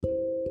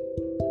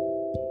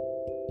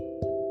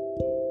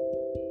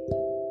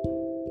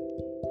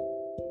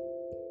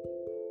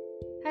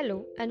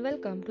Hello and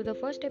welcome to the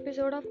first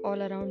episode of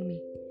All Around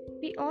Me.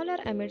 We all are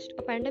amidst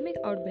a pandemic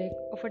outbreak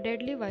of a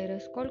deadly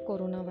virus called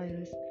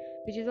coronavirus,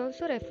 which is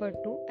also referred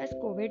to as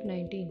COVID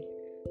 19.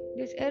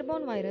 This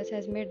airborne virus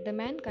has made the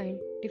mankind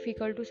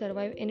difficult to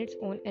survive in its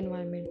own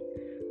environment.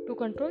 To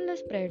control the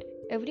spread,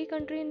 every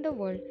country in the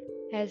world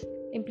has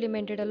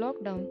implemented a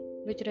lockdown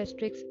which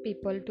restricts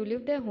people to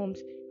leave their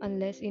homes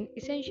unless in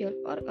essential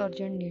or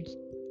urgent needs.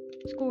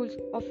 Schools,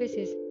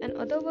 offices, and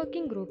other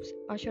working groups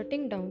are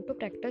shutting down to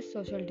practice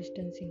social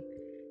distancing.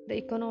 The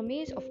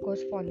economy is, of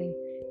course, falling.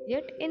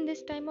 Yet, in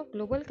this time of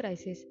global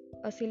crisis,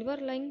 a silver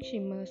lining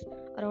shimmers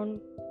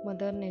around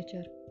Mother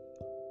Nature.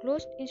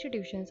 Closed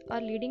institutions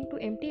are leading to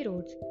empty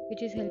roads,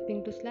 which is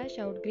helping to slash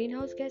out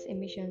greenhouse gas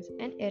emissions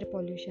and air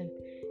pollution.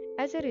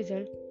 As a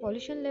result,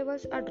 pollution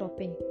levels are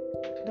dropping.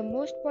 The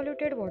most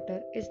polluted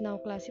water is now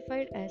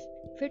classified as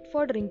fit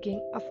for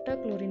drinking after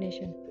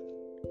chlorination.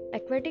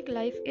 Aquatic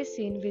life is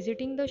seen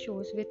visiting the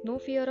shores with no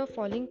fear of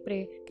falling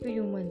prey to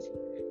humans.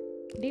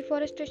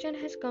 Deforestation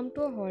has come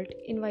to a halt,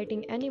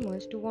 inviting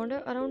animals to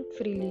wander around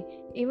freely,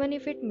 even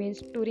if it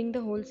means touring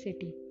the whole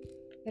city.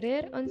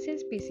 Rare unseen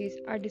species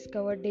are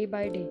discovered day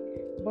by day.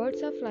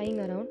 Birds are flying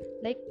around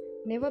like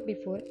never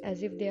before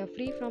as if they are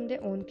free from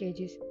their own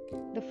cages.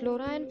 The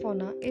flora and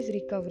fauna is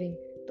recovering.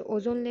 The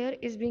ozone layer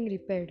is being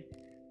repaired.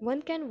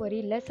 One can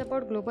worry less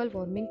about global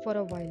warming for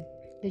a while.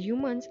 The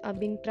humans are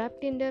being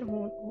trapped in their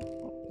own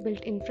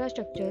built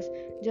infrastructures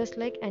just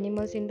like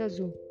animals in the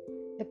zoo.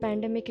 The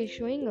pandemic is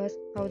showing us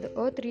how the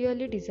earth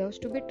really deserves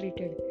to be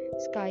treated.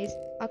 Skies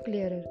are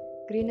clearer,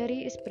 greenery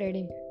is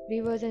spreading,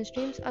 rivers and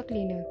streams are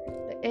cleaner,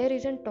 the air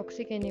isn't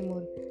toxic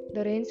anymore,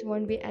 the rains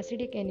won't be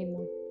acidic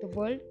anymore. The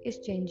world is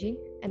changing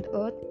and the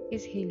earth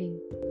is healing.